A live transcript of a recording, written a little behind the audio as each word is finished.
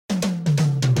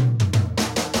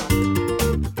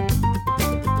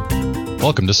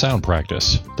Welcome to Sound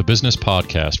Practice, the business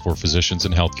podcast for physicians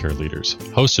and healthcare leaders,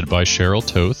 hosted by Cheryl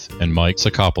Toth and Mike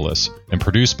Sakopoulos, and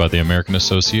produced by the American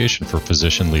Association for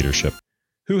Physician Leadership.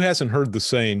 Who hasn't heard the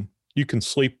saying, "You can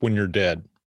sleep when you're dead"?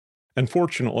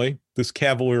 Unfortunately, this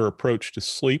cavalier approach to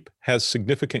sleep has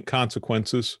significant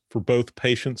consequences for both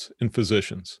patients and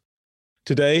physicians.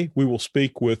 Today, we will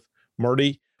speak with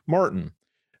Marty Martin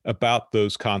about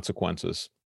those consequences.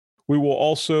 We will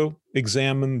also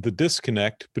examine the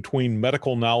disconnect between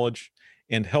medical knowledge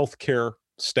and healthcare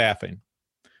staffing.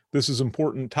 This is an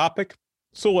important topic,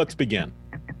 so let's begin.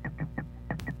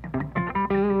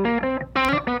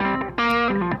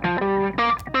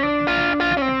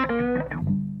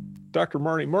 Dr.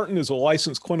 Marty Martin is a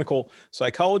licensed clinical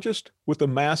psychologist with a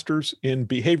master's in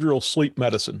behavioral sleep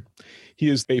medicine. He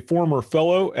is a former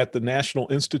fellow at the National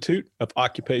Institute of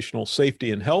Occupational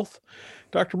Safety and Health.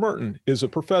 Dr. Martin is a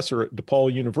professor at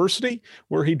DePaul University,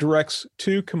 where he directs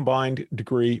 2 combined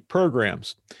degree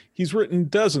programs. He's written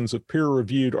dozens of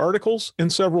peer-reviewed articles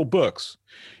and several books.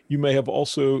 You may have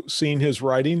also seen his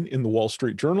writing in the Wall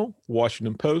Street Journal,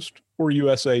 Washington Post, or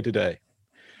USA Today.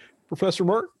 Professor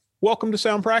Martin, welcome to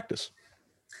Sound Practice.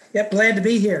 Yep, glad to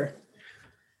be here.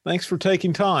 Thanks for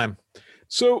taking time.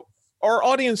 So our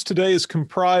audience today is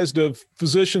comprised of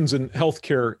physicians and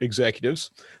healthcare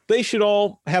executives. They should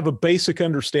all have a basic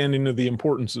understanding of the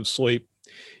importance of sleep.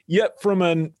 Yet from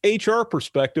an HR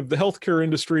perspective, the healthcare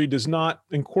industry does not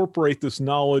incorporate this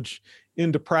knowledge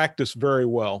into practice very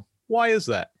well. Why is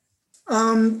that?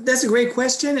 That's a great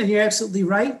question, and you're absolutely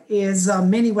right. Is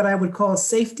many what I would call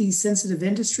safety-sensitive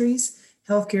industries.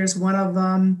 Healthcare is one of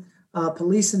them.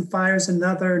 Police and fire is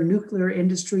another. Nuclear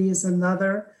industry is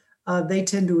another. They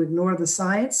tend to ignore the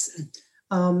science.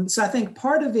 So I think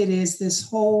part of it is this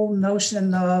whole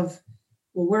notion of,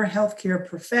 well, we're healthcare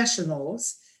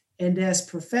professionals, and as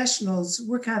professionals,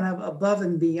 we're kind of above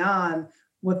and beyond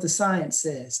what the science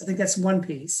says. I think that's one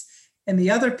piece. And the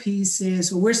other piece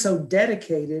is, well, we're so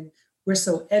dedicated, we're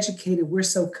so educated, we're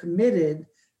so committed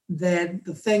that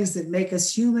the things that make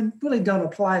us human really don't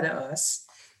apply to us.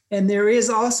 And there is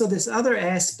also this other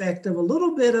aspect of a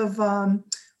little bit of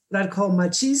what I'd call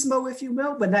machismo, if you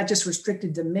will, but not just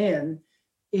restricted to men,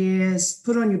 is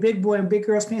put on your big boy and big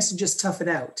girl's pants and just tough it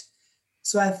out.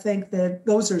 So I think that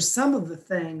those are some of the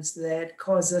things that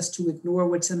cause us to ignore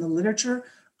what's in the literature,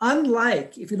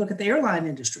 unlike if you look at the airline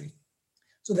industry.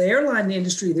 So the airline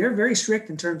industry, they're very strict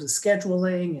in terms of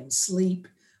scheduling and sleep,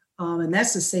 and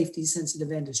that's a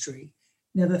safety-sensitive industry.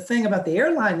 Now, the thing about the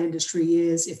airline industry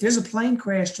is if there's a plane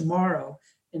crash tomorrow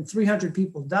and 300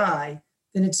 people die,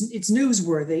 then it's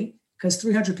newsworthy because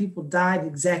 300 people died at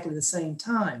exactly the same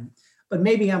time. But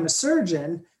maybe I'm a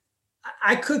surgeon.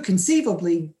 I could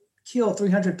conceivably kill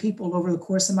 300 people over the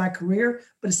course of my career,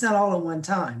 but it's not all at one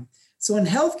time. So in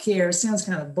healthcare, it sounds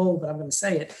kind of bold, but I'm going to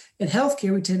say it. In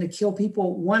healthcare, we tend to kill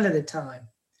people one at a time.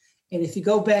 And if you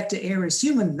go back to Air is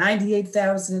Human,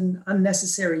 98,000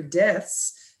 unnecessary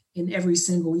deaths in every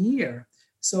single year.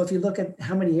 So if you look at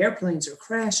how many airplanes are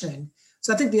crashing.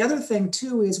 So I think the other thing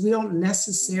too is we don't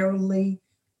necessarily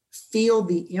feel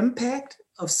the impact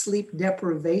of sleep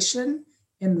deprivation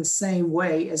in the same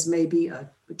way as maybe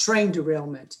a train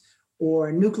derailment or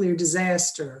a nuclear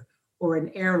disaster or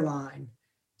an airline.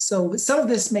 So some of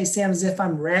this may sound as if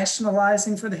I'm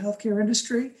rationalizing for the healthcare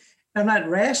industry. I'm not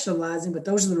rationalizing, but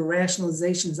those are the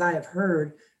rationalizations I have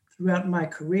heard throughout my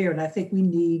career. And I think we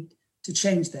need to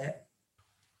change that.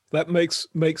 That makes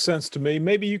sense to me.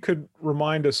 Maybe you could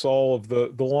remind us all of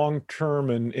the long-term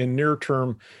and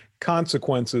near-term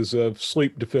consequences of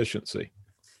sleep deficiency.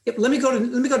 Yep, let me go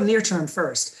to near-term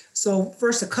first. So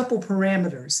first, a couple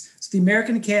parameters. So the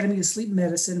American Academy of Sleep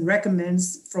Medicine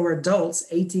recommends for adults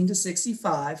 18 to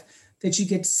 65 that you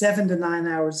get 7 to 9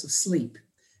 hours of sleep.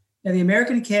 Now, the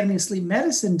American Academy of Sleep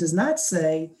Medicine does not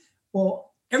say,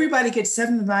 well, everybody gets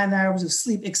 7 to 9 hours of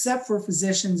sleep except for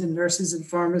physicians and nurses and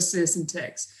pharmacists and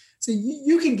techs. So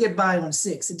you can get by on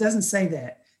 6. It doesn't say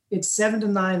that. It's 7 to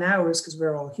 9 hours because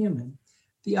we're all human.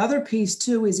 The other piece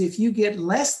too is if you get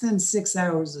less than 6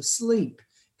 hours of sleep,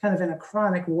 kind of in a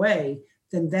chronic way,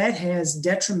 then that has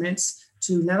detriments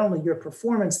to not only your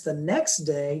performance the next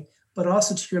day, but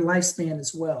also to your lifespan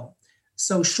as well.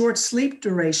 So short sleep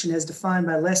duration as defined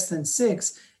by less than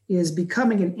 6 is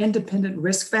becoming an independent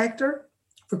risk factor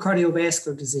for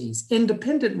cardiovascular disease.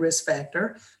 Independent risk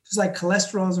factor, just like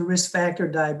cholesterol is a risk factor,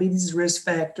 diabetes is a risk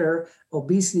factor,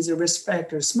 obesity is a risk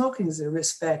factor, smoking is a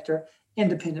risk factor,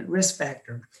 independent risk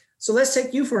factor. So let's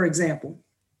take you for example.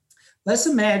 Let's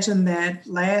imagine that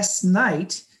last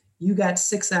night you got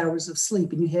 6 hours of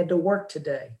sleep and you had to work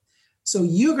today. So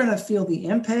you're going to feel the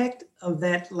impact of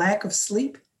that lack of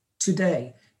sleep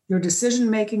today. your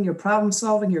decision-making, your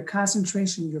problem-solving, your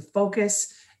concentration, your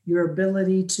focus, your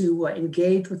ability to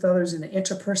engage with others in an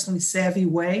interpersonally savvy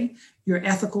way, your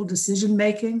ethical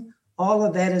decision-making, all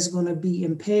of that is going to be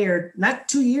impaired, not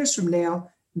 2 years from now,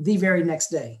 the very next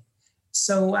day.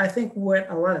 So I think what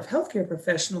a lot of healthcare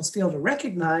professionals fail to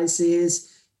recognize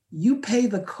is you pay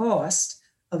the cost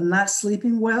of not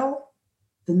sleeping well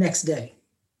the next day.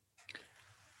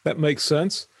 That makes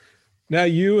sense. Now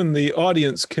you and the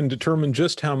audience can determine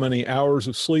just how many hours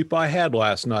of sleep I had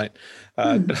last night,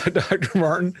 Dr.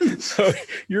 Martin. So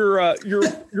your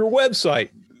website,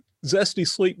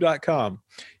 zestysleep.com,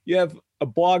 you have a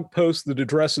blog post that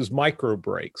addresses micro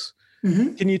breaks.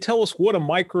 Mm-hmm. Can you tell us what a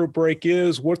micro break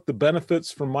is, what the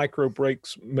benefits from micro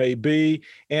breaks may be,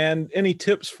 and any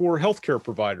tips for healthcare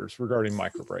providers regarding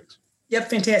micro breaks? Yep,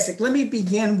 fantastic. Let me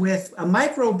begin with a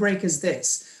micro break is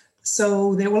this.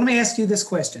 So let me ask you this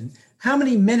question. How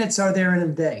many minutes are there in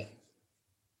a day?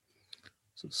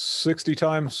 So 60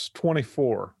 times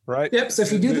 24, right? Yep. So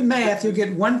if you do the math, you'll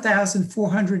get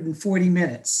 1,440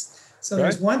 minutes. So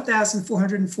there's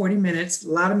 1,440 minutes, a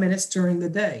lot of minutes during the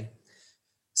day.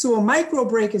 So a micro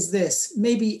break is this.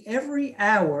 Maybe every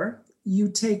hour you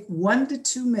take 1 to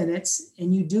 2 minutes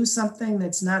and you do something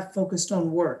that's not focused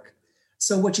on work.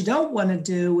 So what you don't want to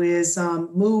do is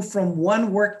move from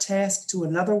one work task to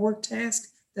another work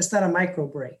task. That's not a micro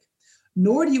break.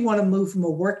 Nor do you want to move from a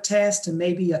work task to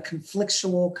maybe a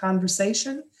conflictual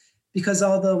conversation, because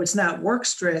although it's not work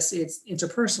stress, it's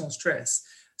interpersonal stress.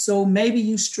 So maybe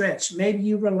you stretch, maybe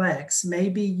you relax,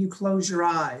 maybe you close your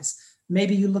eyes,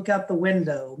 maybe you look out the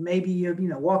window, maybe you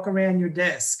walk around your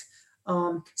desk.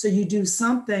 So you do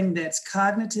something that's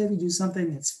cognitive, you do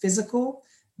something that's physical,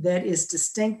 that is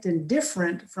distinct and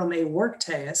different from a work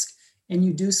task, and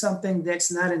you do something that's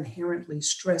not inherently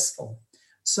stressful.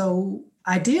 So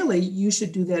ideally, you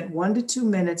should do that 1 to 2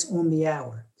 minutes on the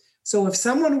hour. So if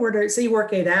someone were to say you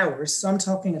work 8 hours, so I'm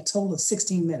talking a total of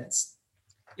 16 minutes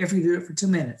if you do it for 2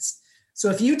 minutes. So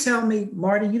if you tell me,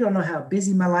 Marty, you don't know how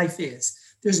busy my life is,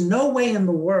 there's no way in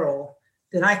the world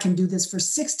that I can do this for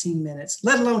 16 minutes,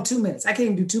 let alone 2 minutes. I can't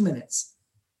even do 2 minutes.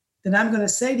 Then I'm going to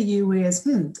say to you is,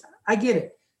 I get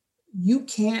it. You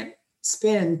can't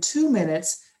spend 2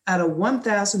 minutes out of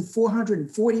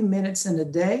 1,440 minutes in a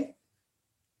day.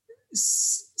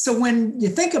 So when you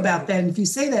think about that, and if you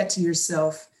say that to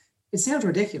yourself, it sounds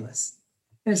ridiculous.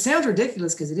 And it sounds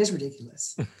ridiculous because it is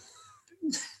ridiculous.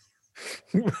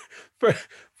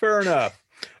 Fair enough.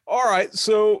 All right.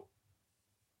 So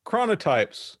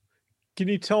chronotypes, can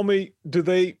you tell me,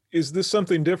 is this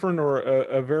something different or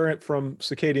a variant from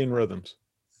circadian rhythms?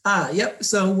 Yep.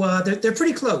 So they're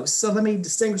pretty close. So let me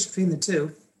distinguish between the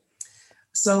two.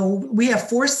 So we have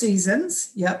 4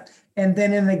 seasons. Yep. And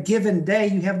then in a given day,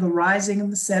 you have the rising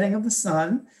and the setting of the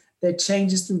sun that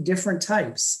changes through different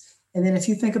types. And then if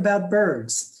you think about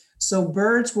birds, so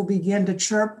birds will begin to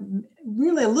chirp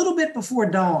really a little bit before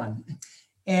dawn.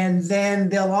 And then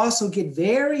they'll also get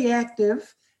very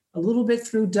active a little bit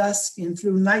through dusk and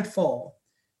through nightfall.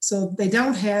 So they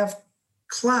don't have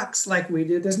clocks like we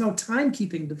do. There's no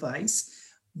timekeeping device,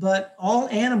 but all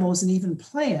animals and even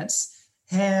plants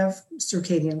have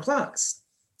circadian clocks.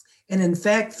 And in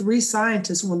fact, 3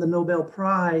 scientists won the Nobel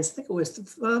Prize, I think it was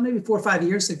maybe 4 or 5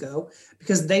 years ago,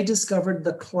 because they discovered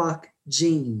the clock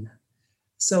gene.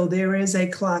 So there is a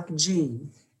clock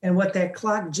gene. And what that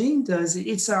clock gene does,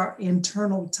 it's our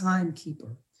internal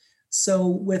timekeeper. So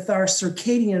with our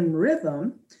circadian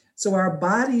rhythm, so our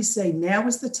bodies say, now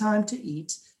is the time to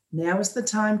eat, now is the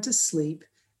time to sleep,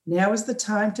 now is the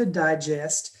time to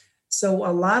digest. So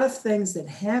a lot of things that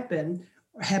happen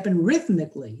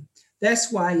rhythmically.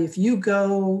 That's why if you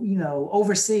go,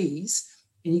 overseas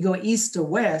and you go east to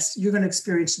west, you're going to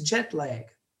experience jet lag.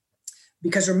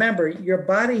 Because remember, your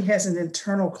body has an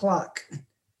internal clock.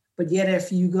 But yet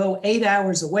if you go 8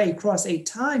 hours away, cross 8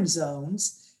 time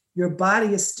zones, your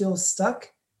body is still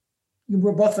stuck.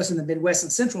 We're both of us in the Midwest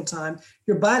and Central Time.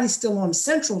 Your body's still on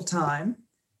Central Time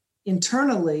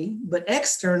internally, but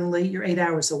externally, you're 8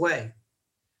 hours away.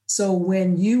 So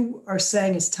when you are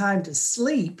saying it's time to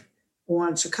sleep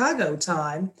on Chicago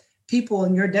time, people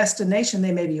in your destination,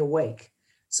 they may be awake.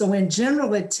 So in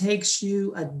general, it takes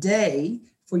you a day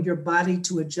for your body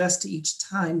to adjust to each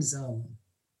time zone.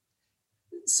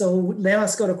 So now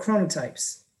let's go to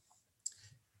chronotypes.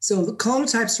 So the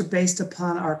chronotypes are based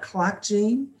upon our clock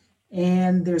gene,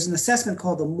 and there's an assessment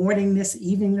called the morningness,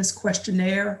 eveningness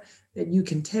questionnaire that you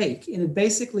can take. And it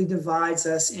basically divides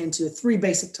us into 3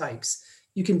 basic types.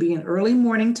 You can be an early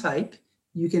morning type,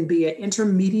 you can be an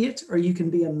intermediate, or you can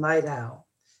be a night owl.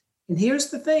 And here's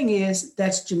the thing is,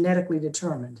 that's genetically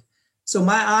determined. So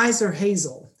my eyes are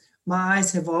hazel. My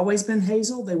eyes have always been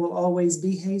hazel. They will always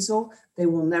be hazel. They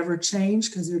will never change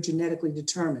because they're genetically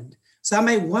determined. So I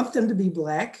may want them to be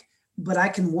black, but I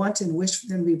can want and wish for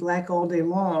them to be black all day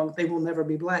long. They will never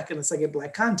be black unless I get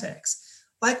black contacts.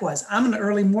 Likewise, I'm an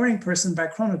early morning person by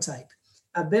chronotype.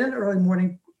 I've been an early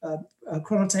morning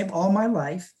chronotype all my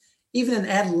life. Even in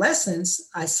adolescence,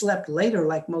 I slept later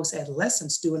like most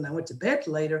adolescents do, and I went to bed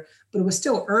later, but it was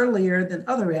still earlier than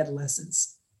other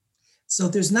adolescents. So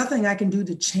there's nothing I can do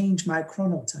to change my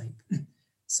chronotype.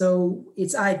 So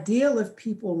it's ideal if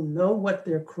people know what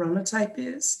their chronotype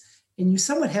is, and you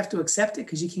somewhat have to accept it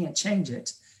because you can't change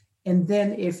it. And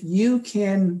then if you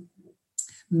can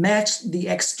match the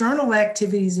external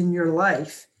activities in your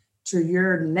life to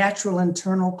your natural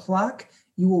internal clock,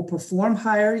 you will perform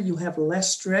higher, you have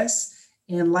less stress,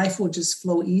 and life will just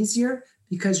flow easier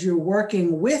because you're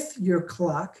working with your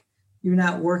clock. You're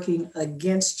not working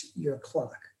against your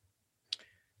clock.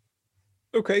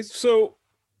 Okay, so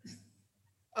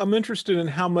I'm interested in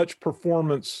how much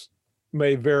performance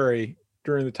may vary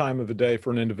during the time of the day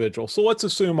for an individual. So let's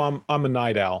assume I'm a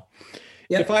night owl.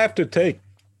 Yep. If I have to take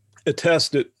a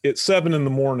test at 7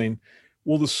 a.m,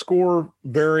 will the score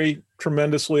vary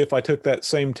tremendously if I took that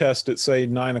same test at, say,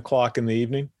 9 o'clock in the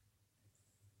evening?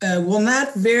 Will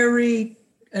not vary,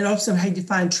 and also how you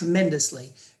define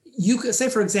tremendously. You could say,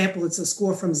 for example, it's a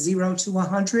score from 0 to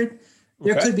 100.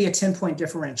 There could be a 10-point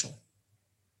differential.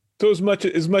 So as much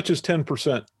as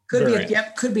 10%.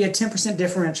 Could be a 10%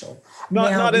 differential.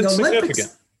 Not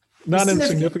insignificant. Not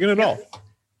insignificant at all.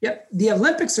 Yep. The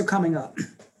Olympics are coming up.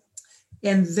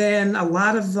 And then a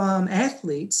lot of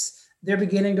athletes, they're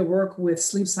beginning to work with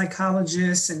sleep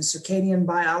psychologists and circadian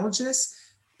biologists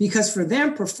because for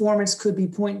them, performance could be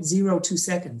 0.02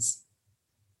 seconds.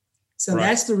 So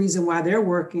That's the reason why they're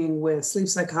working with sleep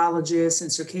psychologists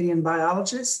and circadian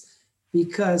biologists,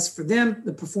 because for them,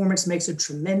 the performance makes a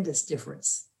tremendous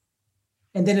difference.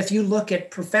 And then if you look at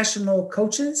professional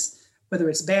coaches, whether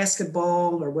it's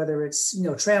basketball or whether it's,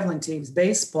 traveling teams,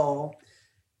 baseball,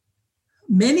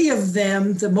 many of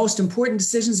them, the most important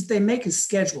decisions that they make is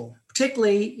schedule,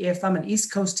 particularly if I'm an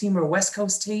East Coast team or a West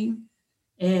Coast team.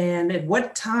 And at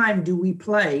what time do we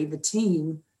play the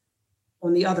team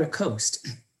on the other coast?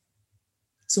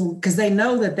 So, because they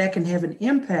know that can have an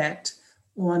impact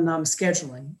on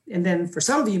scheduling. And then for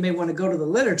some of you may want to go to the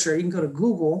literature. You can go to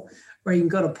Google or you can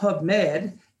go to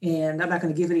PubMed, and I'm not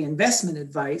going to give any investment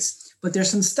advice, but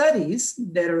there's some studies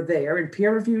that are there in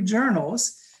peer-reviewed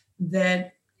journals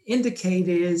that indicate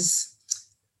is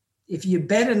if you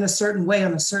bet in a certain way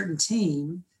on a certain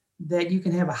team, that you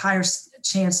can have a higher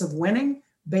chance of winning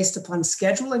based upon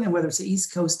scheduling and whether it's an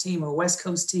East Coast team or a West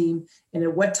Coast team and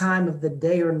at what time of the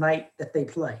day or night that they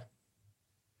play.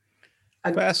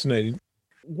 Fascinating.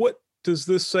 What does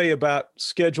this say about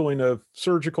scheduling of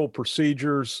surgical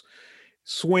procedures,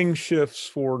 swing shifts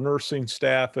for nursing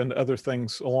staff, and other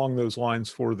things along those lines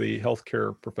for the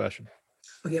healthcare profession?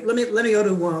 Okay, let me go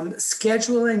to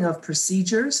scheduling of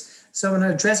procedures. So I'm going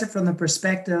to address it from the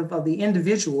perspective of the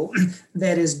individual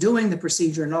that is doing the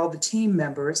procedure and all the team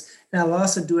members. And I'll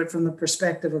also do it from the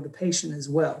perspective of the patient as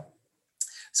well.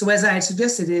 So as I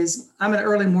suggested I'm an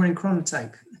early morning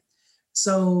chronotype.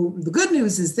 So the good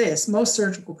news is this: most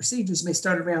surgical procedures may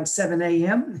start around 7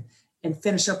 a.m. and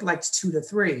finish up like 2 to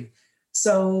 3.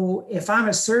 So if I'm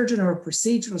a surgeon or a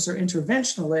proceduralist or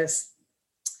interventionalist,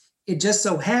 it just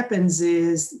so happens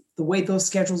is the way those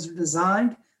schedules are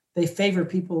designed, they favor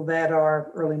people that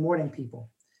are early morning people.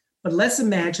 But let's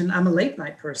imagine I'm a late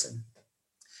night person.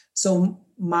 So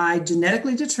my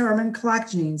genetically determined clock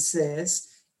gene says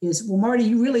well, Marty,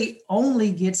 you really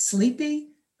only get sleepy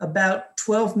about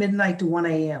 12 midnight to 1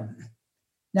 a.m.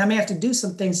 Now I may have to do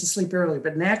some things to sleep early,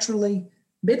 but naturally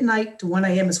midnight to 1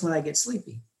 a.m. is when I get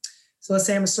sleepy. So let's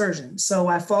say I'm a surgeon. So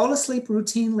I fall asleep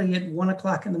routinely at 1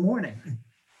 o'clock in the morning,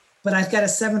 but I've got a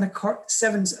 7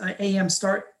 a.m.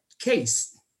 start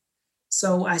case.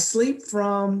 So I sleep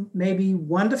from maybe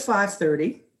 1 to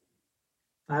 5:30,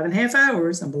 5.5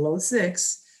 hours, I'm below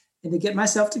 6, and to get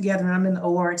myself together, I'm in the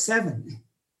OR at 7.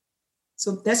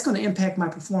 So that's going to impact my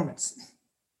performance.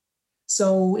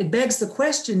 So it begs the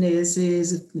question is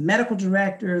the medical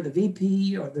director, the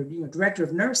VP, or the director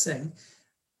of nursing,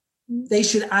 they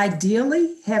should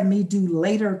ideally have me do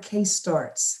later case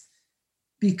starts.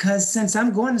 Because since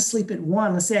I'm going to sleep at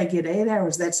 1, let's say I get 8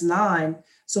 hours, that's 9.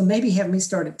 So maybe have me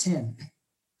start at 10.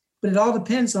 But it all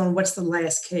depends on what's the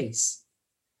last case.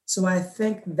 So I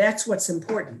think that's what's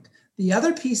important. The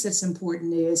other piece that's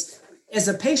important is, as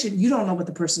a patient, you don't know what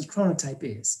the person's chronotype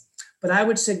is. But I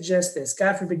would suggest this: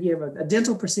 God forbid you have a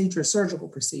dental procedure, a surgical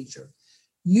procedure.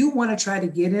 You want to try to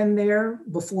get in there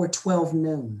before 12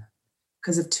 noon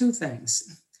because of two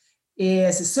things.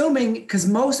 is assuming, because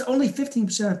only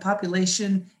 15% of the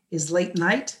population is late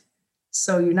night,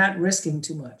 so you're not risking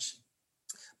too much.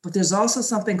 But there's also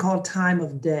something called time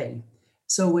of day.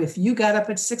 So if you got up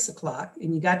at 6 o'clock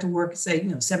and you got to work, say,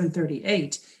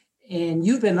 7:38, and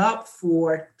you've been up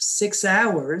for 6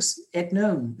 hours at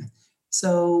noon.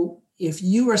 So if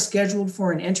you are scheduled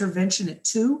for an intervention at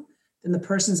 2, then the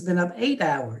person's been up 8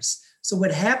 hours. So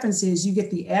what happens is you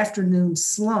get the afternoon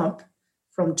slump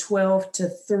from 12 to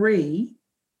 3.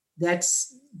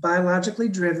 That's biologically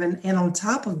driven. And on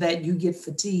top of that, you get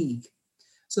fatigue.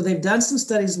 So they've done some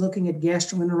studies looking at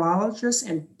gastroenterologists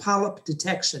and polyp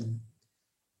detection.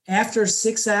 After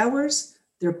 6 hours,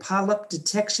 their polyp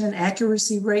detection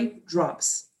accuracy rate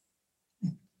drops.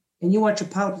 And you want your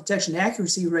polyp detection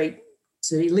accuracy rate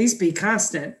to at least be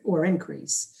constant or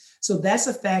increase. So that's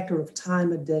a factor of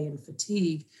time of day and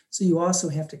fatigue. So you also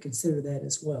have to consider that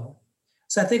as well.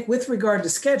 So I think with regard to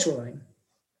scheduling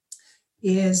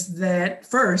is that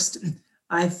first,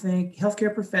 I think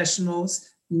healthcare professionals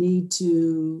need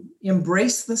to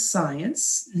embrace the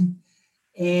science,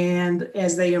 and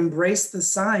as they embrace the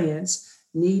science,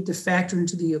 need to factor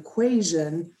into the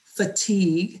equation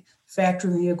fatigue, factor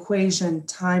in the equation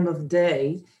time of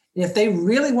day. And if they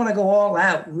really want to go all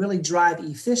out, really drive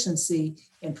efficiency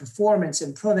and performance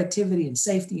and productivity and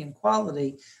safety and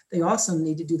quality, they also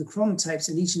need to do the chronotypes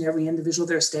in each and every individual of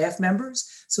their staff members.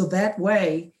 So that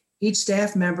way, each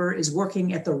staff member is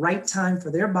working at the right time for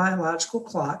their biological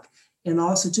clock. And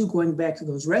also, too, going back to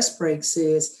those rest breaks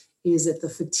is that the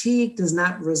fatigue does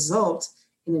not result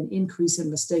in an increase in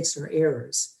mistakes or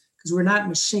errors, because we're not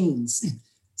machines.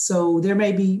 So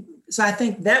I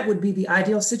think that would be the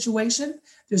ideal situation.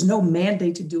 There's no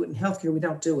mandate to do it in healthcare. We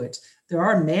don't do it. There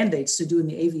are mandates to do in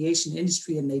the aviation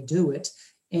industry, and they do it.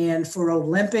 And for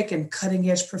Olympic and cutting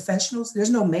edge professionals,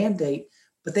 there's no mandate,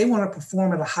 but they want to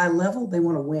perform at a high level. They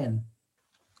want to win.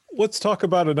 Let's talk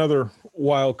about another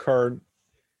wild card,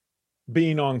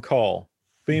 being on call.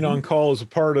 Being on call is a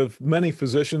part of many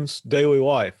physicians' daily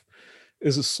life.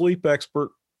 As a sleep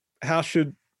expert, how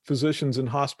should physicians in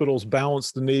hospitals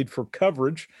balance the need for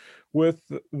coverage with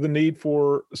the need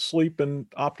for sleep and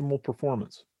optimal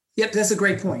performance? Yep, that's a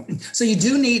great point. So you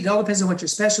do need, it all depends on what your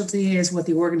specialty is, what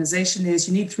the organization is.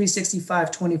 You need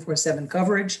 365, 24/7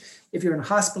 coverage if you're in a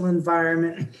hospital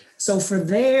environment. So for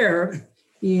there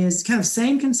is kind of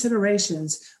same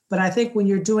considerations, but I think when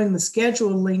you're doing the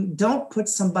scheduling, don't put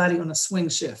somebody on a swing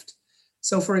shift.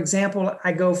 So for example,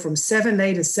 I go from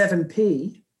 7A to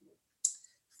 7P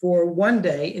for one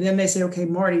day, and then they say, okay,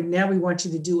 Marty, now we want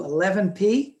you to do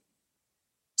 11P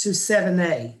to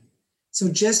 7A. So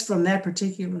just from that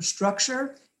particular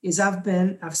structure is I've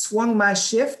swung my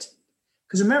shift,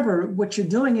 because remember what you're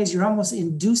doing is you're almost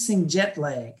inducing jet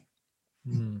lag.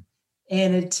 And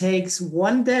it takes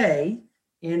one day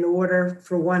in order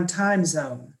for one time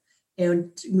zone.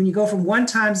 And when you go from one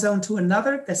time zone to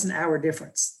another, that's an hour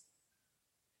difference.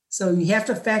 So you have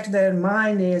to factor that in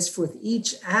mind is for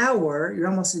each hour, you're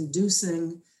almost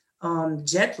inducing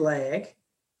jet lag.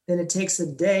 Then it takes a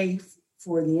day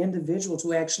for the individual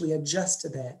to actually adjust to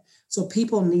that. So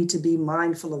people need to be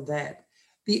mindful of that.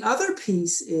 The other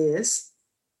piece is,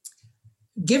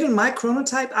 given my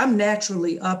chronotype, I'm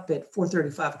naturally up at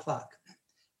 4:30, 5 o'clock.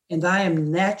 And I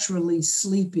am naturally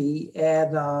sleepy at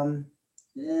about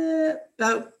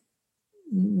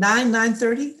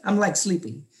 9:30. I'm like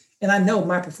sleepy. And I know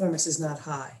my performance is not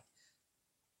high.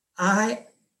 I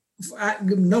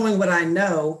knowing what I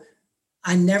know,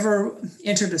 I never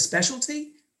entered a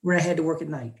specialty where I had to work at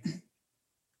night,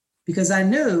 because I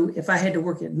knew if I had to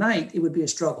work at night, it would be a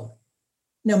struggle.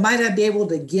 Now, might I be able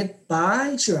to get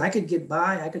by? Sure, I could get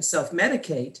by. I could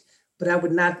self-medicate, but I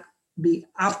would not be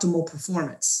optimal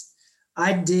performance.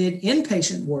 I did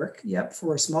inpatient work,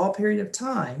 for a small period of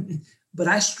time, but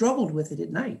I struggled with it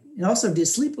at night, and also did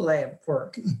sleep lab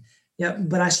work,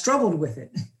 but I struggled with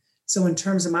it. So in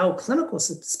terms of my old clinical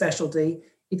specialty,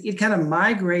 it kind of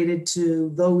migrated to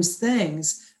those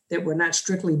things that were not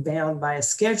strictly bound by a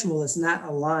schedule that's not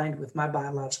aligned with my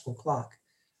biological clock.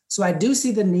 So I do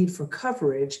see the need for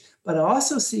coverage, but I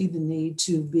also see the need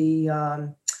to be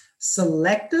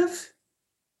selective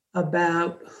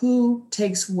about who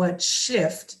takes what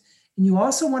shift. And you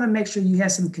also want to make sure you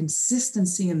have some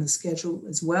consistency in the schedule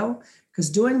as well, because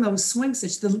doing those swing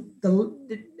shifts,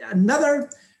 another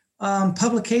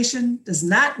publication does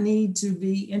not need to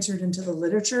be entered into the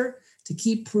literature to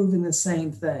keep proving the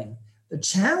same thing. The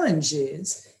challenge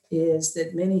is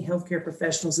that many healthcare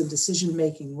professionals in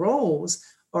decision-making roles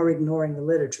are ignoring the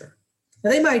literature.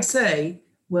 Now, they might say,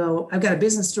 well, I've got a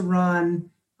business to run.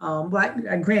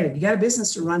 Granted, you got a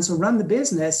business to run, so run the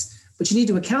business, But you need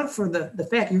to account for the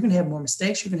fact you're going to have more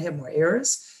mistakes, you're going to have more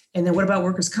errors. And then what about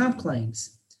workers' comp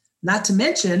claims? Not to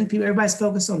mention, everybody's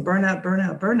focused on burnout,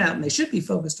 and they should be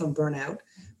focused on burnout.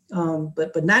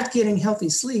 But not getting healthy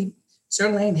sleep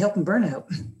certainly ain't helping burnout.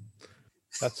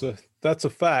 That's a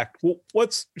fact. Well,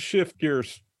 let's shift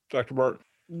gears, Dr. Martin.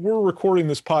 We're recording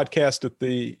this podcast at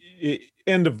the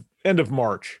end of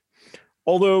March.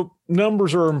 Although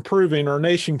numbers are improving, our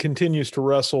nation continues to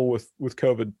wrestle with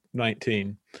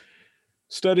COVID-19.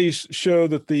 Studies show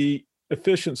that the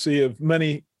efficiency of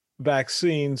many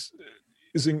vaccines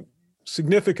is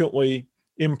significantly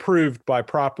improved by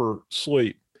proper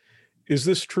sleep. Is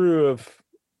this true of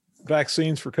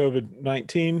vaccines for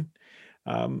COVID-19?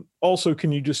 Also,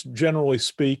 can you just generally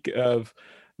speak of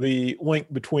the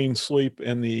link between sleep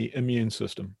and the immune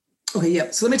system? Okay, yeah.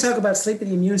 So let me talk about sleep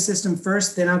and the immune system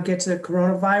first, then I'll get to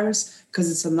coronavirus because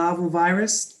it's a novel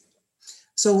virus.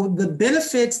 So the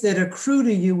benefits that accrue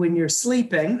to you when you're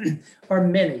sleeping are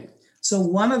many. So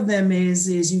one of them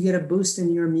is you get a boost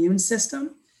in your immune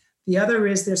system. The other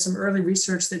is there's some early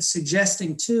research that's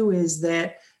suggesting too is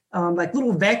that like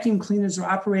little vacuum cleaners are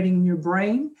operating in your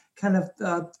brain, kind of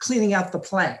cleaning out the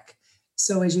plaque.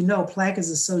 So as you know, plaque is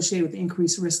associated with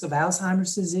increased risk of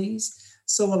Alzheimer's disease.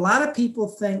 So a lot of people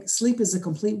think sleep is a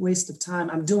complete waste of time.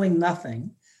 I'm doing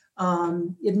nothing.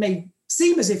 It may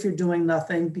seem as if you're doing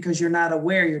nothing because you're not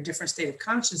aware, you're a different state of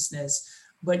consciousness,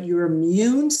 but your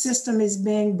immune system is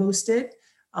being boosted.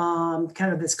 Kind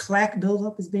of this plaque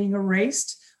buildup is being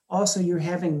erased. Also, you're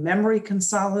having memory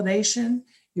consolidation.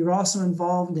 You're also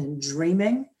involved in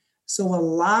dreaming. So a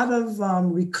lot of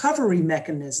recovery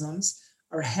mechanisms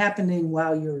are happening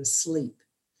while you're asleep,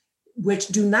 which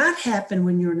do not happen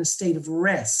when you're in a state of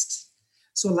rest.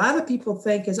 So a lot of people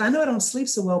think I know I don't sleep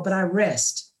so well, but I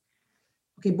rest.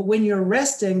 Okay, but when you're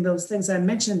resting, those things I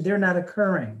mentioned, they're not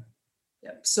occurring.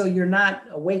 So you're not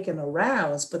awake and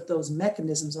aroused, but those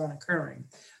mechanisms aren't occurring.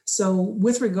 So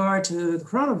with regard to the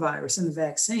coronavirus and the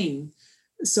vaccine,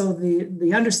 so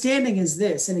the understanding is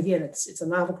this, and again, it's a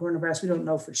novel coronavirus, we don't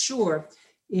know for sure,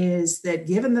 is that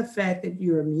given the fact that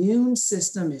your immune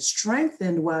system is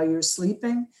strengthened while you're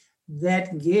sleeping,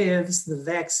 that gives the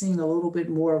vaccine a little bit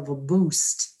more of a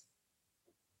boost.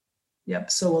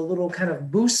 Yep, so a little kind of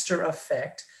booster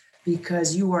effect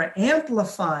because you are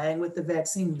amplifying with the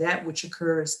vaccine that which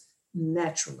occurs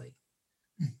naturally.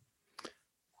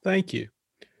 Thank you.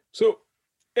 So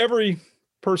every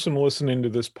person listening to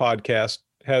this podcast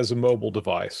has a mobile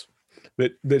device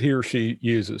that he or she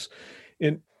uses.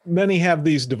 And many have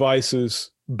these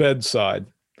devices bedside.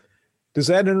 Does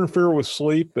that interfere with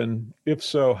sleep? And if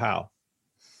so, how?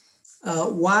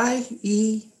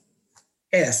 YES.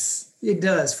 It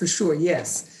does, for sure,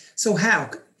 yes. So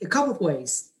how? A couple of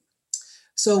ways.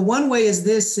 So one way is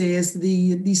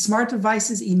these smart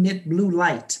devices emit blue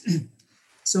light.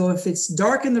 So if it's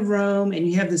dark in the room and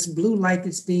you have this blue light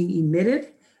that's being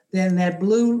emitted, then that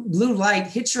blue light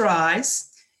hits your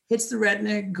eyes, hits the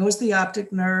retina, goes to the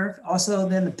optic nerve. Also,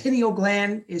 then the pineal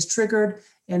gland is triggered.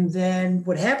 And then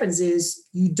what happens is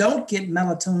you don't get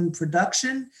melatonin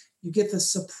production, you get the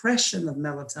suppression of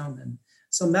melatonin.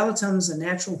 So melatonin is a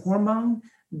natural hormone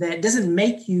that doesn't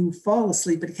make you fall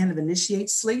asleep, but it kind of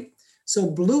initiates sleep.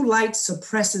 So blue light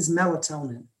suppresses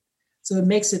melatonin. So it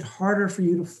makes it harder for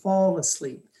you to fall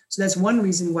asleep. So that's one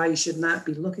reason why you should not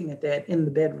be looking at that in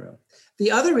the bedroom.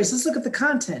 The other is, let's look at the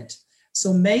content.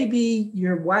 So maybe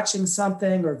you're watching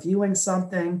something or viewing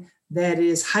something that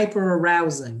is hyper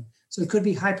arousing. So it could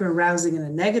be hyper arousing in a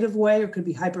negative way, or it could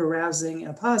be hyper arousing in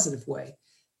a positive way.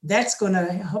 That's going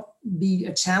to be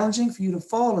challenging for you to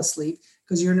fall asleep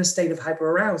because you're in a state of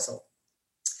hyperarousal.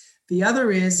 The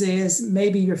other is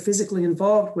maybe you're physically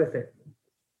involved with it.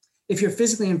 If you're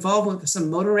physically involved with some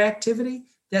motor activity,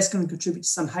 that's going to contribute to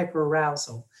some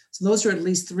hyperarousal. So those are at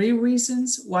least 3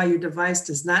 reasons why your device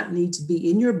does not need to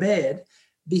be in your bed,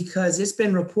 because it's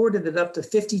been reported that up to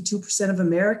 52% of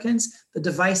Americans, the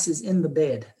device is in the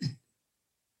bed.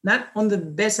 Not on the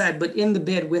bedside, but in the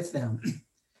bed with them.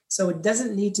 So it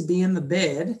doesn't need to be in the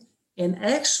bed, and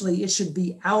actually it should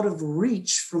be out of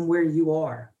reach from where you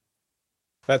are.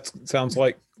 That sounds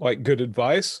like good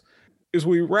advice. As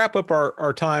we wrap up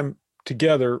our time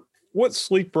together, what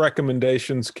sleep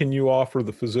recommendations can you offer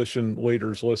the physician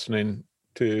leaders listening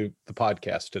to the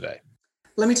podcast today?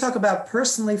 Let me talk about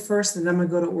personally first, and then I'm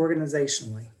going to go to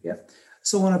organizationally. Yep.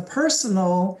 So on a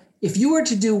personal, if you were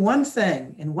to do one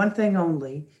thing and one thing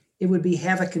only, it would be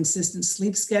have a consistent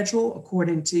sleep schedule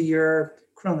according to your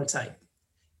chronotype.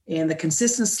 And the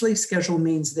consistent sleep schedule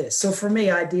means this. So for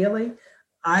me, ideally,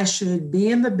 I should be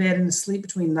in the bed and asleep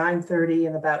between 9:30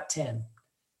 and about 10.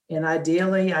 And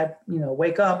ideally, I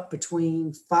wake up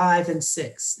between 5 and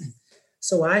 6.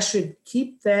 So I should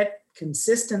keep that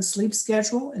consistent sleep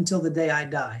schedule until the day I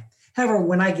die. However,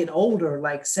 when I get older,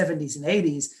 like 70s and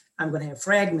 80s, I'm going to have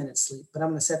fragmented sleep, but I'm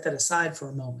going to set that aside for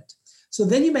a moment. So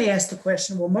then you may ask the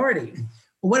question, well, Marty,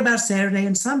 what about Saturday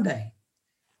and Sunday?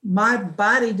 My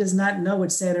body does not know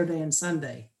it's Saturday and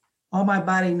Sunday. All my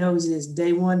body knows is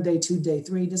day 1, day 2, day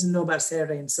 3. It doesn't know about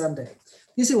Saturday and Sunday.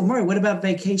 You say, well, Marty, what about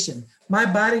vacation? My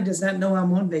body does not know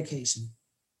I'm on vacation.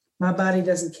 My body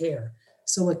doesn't care.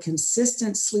 So a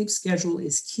consistent sleep schedule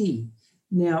is key.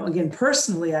 Now, again,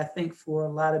 personally, I think for a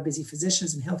lot of busy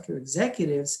physicians and healthcare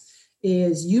executives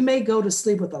is you may go to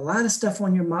sleep with a lot of stuff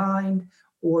on your mind,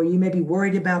 or you may be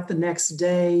worried about the next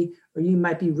day, or you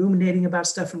might be ruminating about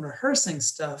stuff and rehearsing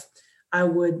stuff.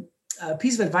 A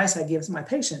piece of advice I give to my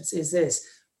patients is this: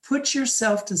 put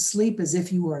yourself to sleep as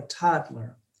if you were a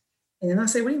toddler. And then I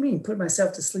say, what do you mean, put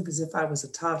myself to sleep as if I was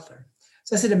a toddler?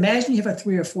 So I said, imagine you have a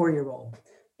 3 or 4-year-old,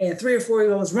 and 3 or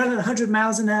 4-year-old is running 100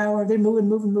 miles an hour. They're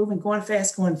moving, going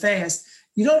fast.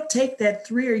 You don't take that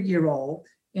 3-year-old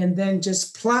and then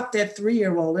just plop that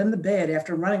 3-year-old in the bed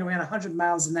after running around 100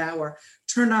 miles an hour,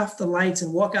 turn off the lights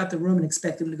and walk out the room and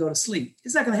expect them to go to sleep.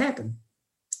 It's not going to happen.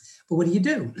 But what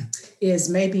do? Is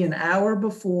maybe an hour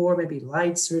before, maybe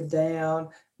lights are down,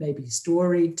 maybe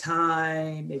story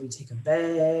time, maybe take a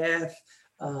bath,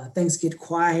 things get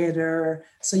quieter.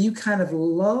 So you kind of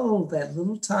lull that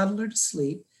little toddler to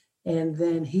sleep, and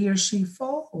then he or she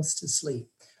falls to sleep.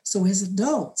 So as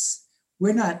adults,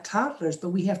 we're not toddlers,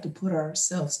 but we have to put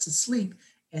ourselves to sleep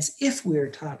as if we're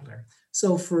a toddler.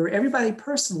 So for everybody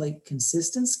personally,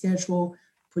 consistent schedule,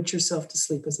 put yourself to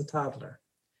sleep as a toddler.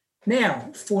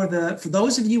 Now, for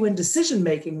those of you in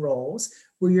decision-making roles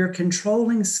where you're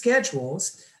controlling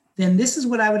schedules, then this is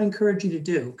what I would encourage you to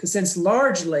do. Because since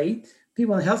largely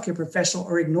people in the healthcare professional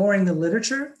are ignoring the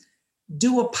literature,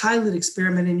 do a pilot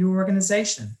experiment in your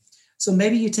organization. So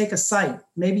maybe you take a site,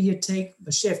 maybe you take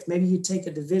a shift, maybe you take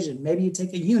a division, maybe you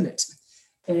take a unit,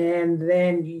 and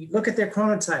then you look at their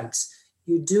chronotypes.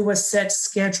 You do a set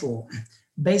schedule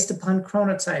based upon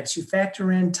chronotypes. You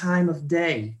factor in time of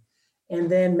day. And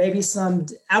then maybe some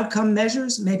outcome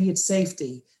measures, maybe it's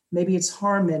safety, maybe it's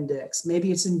harm index,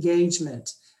 maybe it's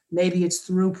engagement, maybe it's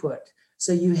throughput.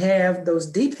 So you have those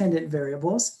dependent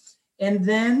variables, and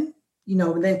then,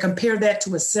 then compare that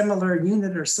to a similar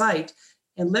unit or site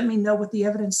and let me know what the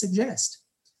evidence suggests.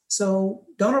 So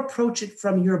don't approach it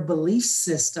from your belief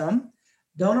system.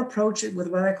 Don't approach it with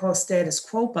what I call status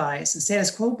quo bias. And status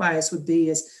quo bias would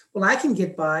be well, I can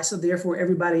get by, so therefore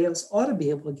everybody else ought to be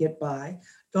able to get by.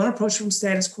 Don't approach it from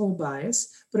status quo bias,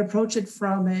 but approach it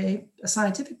from a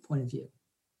scientific point of view,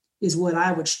 is what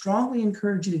I would strongly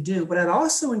encourage you to do. What I'd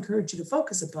also encourage you to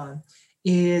focus upon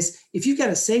is if you've got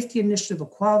a safety initiative, a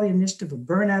quality initiative, a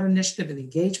burnout initiative, an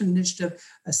engagement initiative,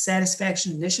 a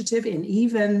satisfaction initiative, and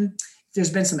even if there's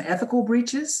been some ethical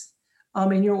breaches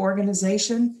in your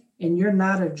organization and you're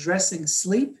not addressing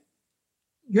sleep,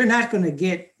 you're not going to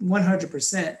get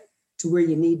 100% to where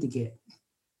you need to get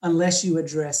unless you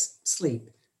address sleep.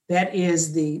 That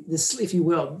is the if you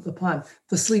will, the pun,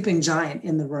 the sleeping giant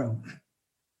in the room.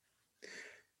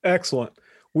 Excellent.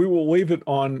 We will leave it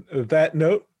on that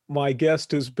note. My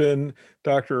guest has been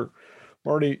Dr.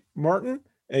 Marty Martin,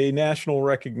 a national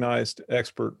recognized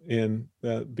expert in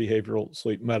behavioral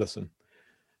sleep medicine.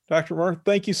 Dr. Martin,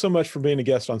 thank you so much for being a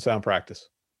guest on Sound Practice.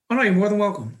 Oh, no, you're more than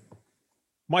welcome.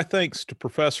 My thanks to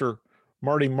Professor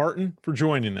Marty Martin for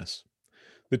joining us.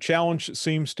 The challenge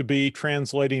seems to be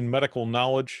translating medical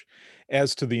knowledge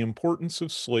as to the importance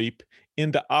of sleep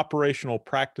into operational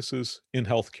practices in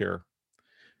healthcare.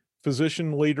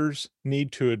 Physician leaders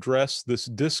need to address this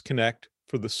disconnect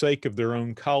for the sake of their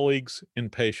own colleagues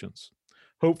and patients.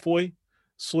 Hopefully,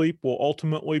 sleep will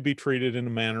ultimately be treated in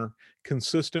a manner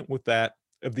consistent with that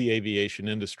of the aviation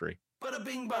industry. Bada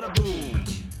bing, bada boom.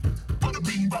 Bada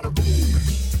bing, bada boom.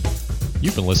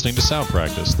 You've been listening to Sound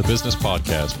Practice, the business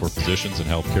podcast for physicians and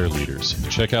healthcare leaders.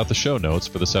 Check out the show notes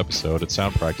for this episode at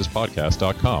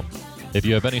soundpracticepodcast.com. If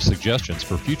you have any suggestions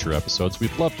for future episodes,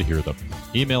 we'd love to hear them.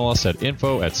 Email us at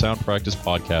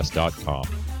info@soundpracticepodcast.com.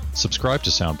 Subscribe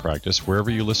to Sound Practice wherever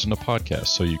you listen to podcasts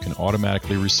so you can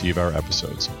automatically receive our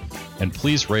episodes. And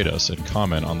please rate us and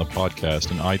comment on the podcast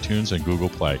in iTunes and Google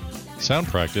Play. Sound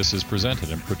Practice is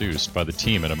presented and produced by the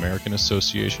team at American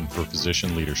Association for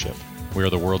Physician Leadership. We are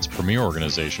the world's premier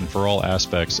organization for all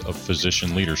aspects of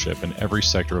physician leadership in every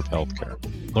sector of healthcare.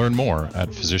 Learn more at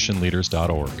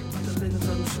physicianleaders.org.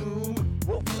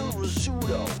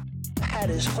 That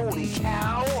is holy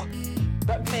cow.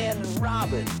 Batman and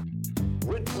Robin.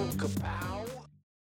 Red Bull Kapow.